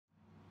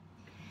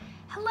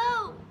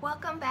Hello!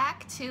 Welcome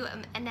back to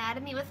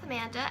Anatomy with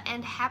Amanda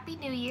and Happy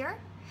New Year.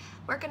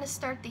 We're going to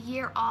start the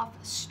year off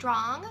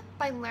strong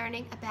by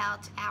learning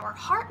about our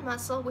heart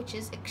muscle, which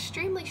is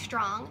extremely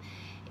strong.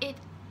 It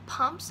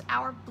pumps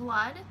our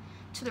blood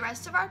to the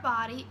rest of our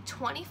body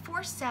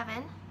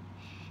 24/7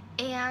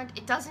 and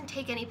it doesn't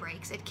take any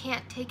breaks. It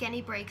can't take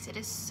any breaks. It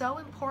is so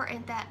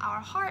important that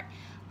our heart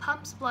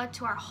pumps blood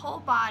to our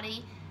whole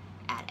body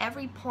at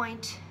every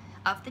point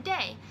of the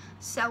day.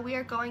 So we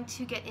are going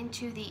to get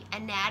into the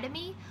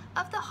anatomy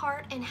of the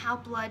heart and how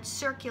blood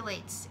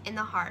circulates in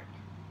the heart.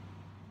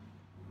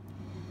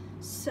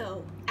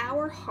 So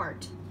our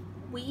heart,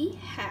 we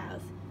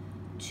have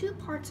two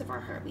parts of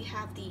our heart. We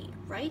have the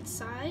right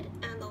side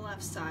and the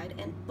left side,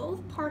 and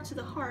both parts of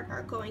the heart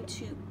are going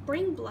to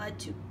bring blood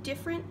to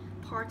different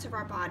parts of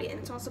our body, and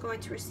it's also going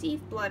to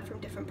receive blood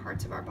from different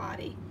parts of our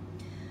body.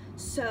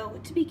 So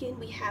to begin,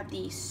 we have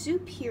the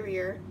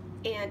superior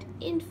and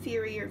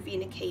inferior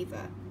vena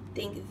cava.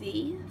 Think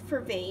V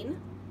for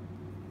vein.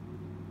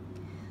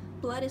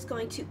 Blood is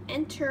going to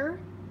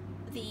enter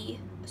the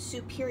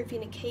superior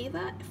vena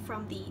cava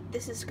from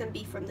this is going to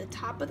be from the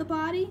top of the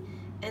body,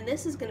 and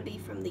this is going to be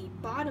from the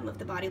bottom of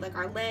the body, like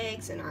our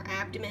legs and our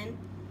abdomen,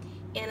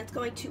 and it's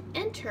going to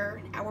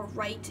enter our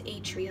right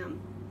atrium.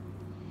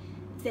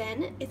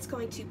 Then it's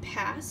going to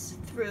pass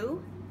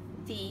through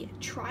the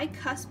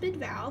tricuspid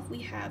valve.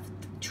 We have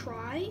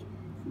tri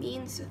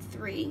means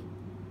 3.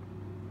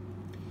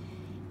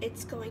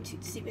 It's going to,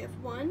 see, we have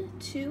 1,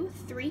 2,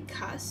 3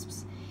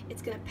 cusps.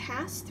 It's going to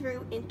pass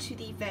through into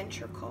the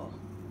ventricle.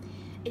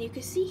 And you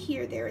can see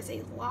here there is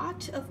a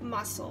lot of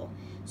muscle.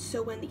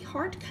 So when the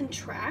heart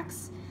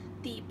contracts,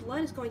 the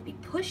blood is going to be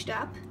pushed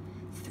up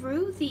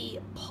through the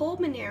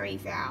pulmonary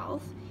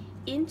valve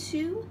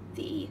into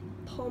the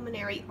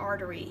pulmonary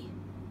artery.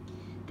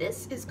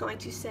 This is going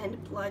to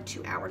send blood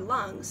to our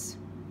lungs.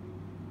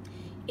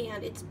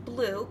 And it's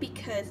blue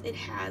because it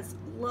has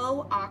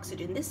low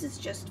oxygen. This is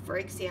just for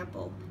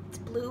example. It's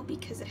blue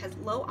because it has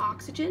low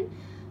oxygen.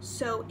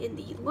 So in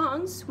the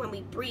lungs, when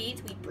we breathe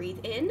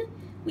in,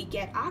 we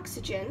get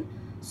oxygen.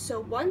 So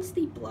once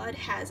the blood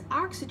has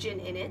oxygen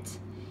in it,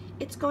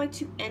 it's going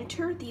to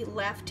enter the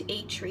left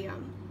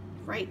atrium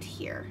right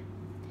here.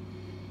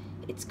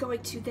 It's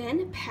going to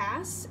then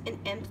pass and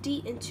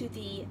empty into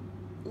the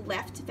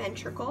left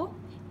ventricle,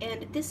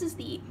 and this is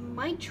the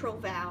mitral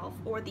valve,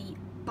 or the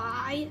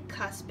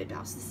bicuspid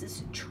valve. So this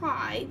is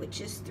tri, which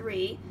is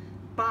 3.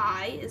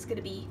 Bi is going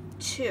to be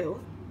 2.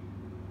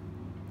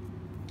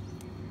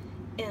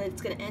 And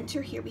it's going to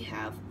enter here. We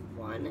have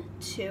 1,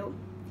 2.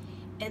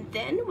 And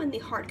then when the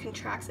heart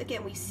contracts,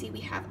 again, we see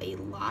we have a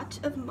lot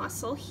of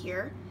muscle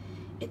here.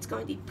 It's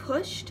going to be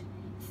pushed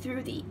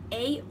through the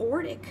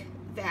aortic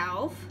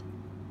valve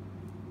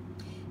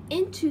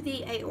into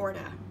the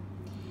aorta.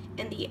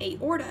 And the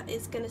aorta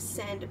is going to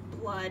send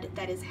blood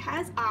that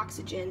has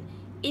oxygen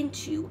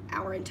into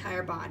our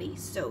entire body.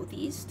 So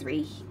these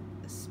 3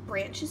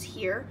 branches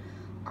here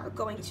are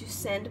going to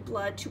send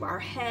blood to our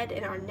head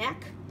and our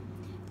neck.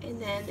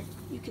 And then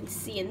you can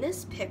see in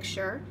this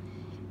picture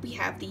we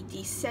have the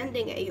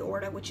descending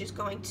aorta, which is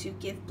going to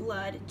give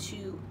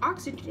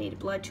oxygenated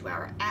blood to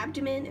our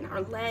abdomen and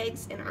our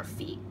legs and our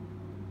feet.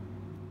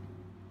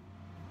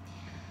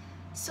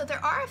 So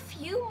there are a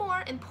few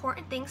more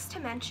important things to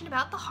mention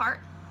about the heart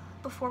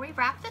before we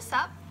wrap this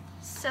up.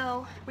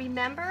 So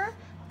remember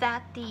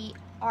that the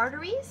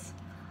arteries,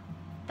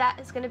 that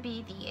is going to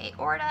be the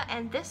aorta,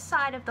 and this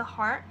side of the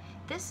heart,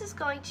 this is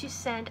going to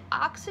send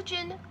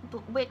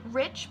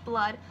oxygen-rich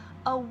blood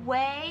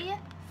away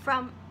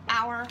from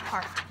our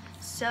heart.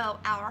 So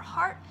our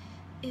heart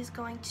is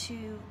going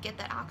to get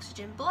that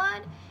oxygen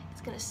blood,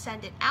 it's going to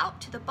send it out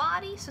to the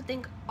body. So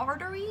think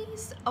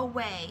arteries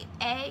away,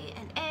 A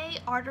and A,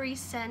 arteries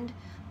send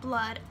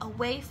blood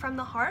away from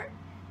the heart.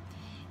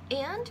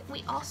 And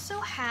we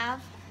also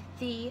have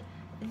the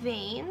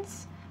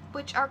veins,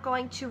 which are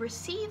going to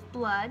receive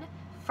blood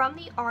from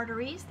the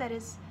arteries that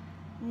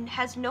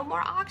has no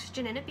more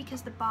oxygen in it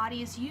because the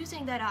body is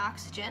using that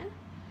oxygen,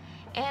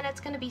 and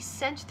it's going to be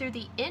sent through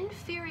the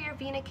inferior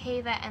vena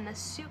cava and the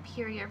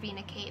superior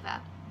vena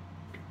cava.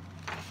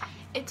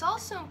 It's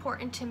also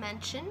important to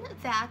mention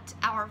that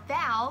our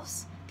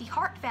valves, the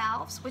heart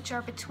valves, which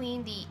are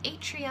between the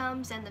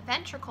atriums and the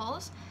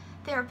ventricles,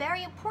 they're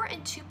very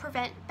important to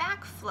prevent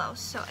backflow.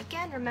 So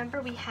again,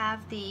 remember we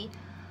have the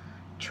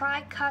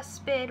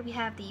tricuspid, we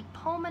have the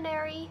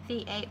pulmonary,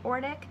 the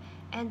aortic,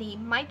 and the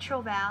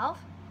mitral valve.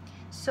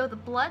 So the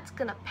blood's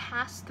going to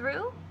pass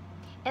through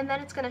and then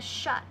it's going to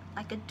shut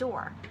like a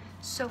door.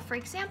 So for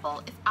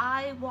example, if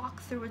I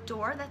walk through a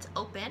door that's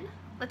open,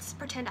 let's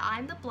pretend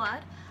I'm the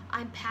blood,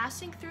 I'm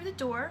passing through the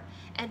door,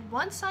 and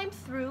once I'm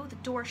through, the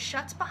door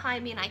shuts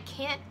behind me and I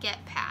can't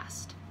get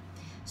past.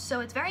 So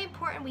it's very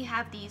important we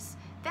have these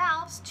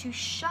valves to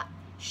shut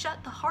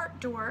the heart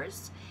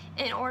doors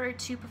in order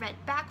to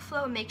prevent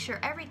backflow and make sure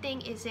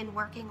everything is in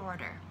working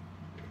order.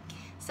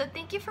 So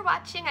thank you for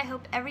watching. I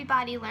hope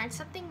everybody learned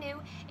something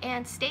new,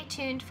 and stay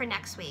tuned for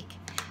next week.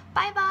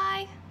 Bye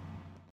bye!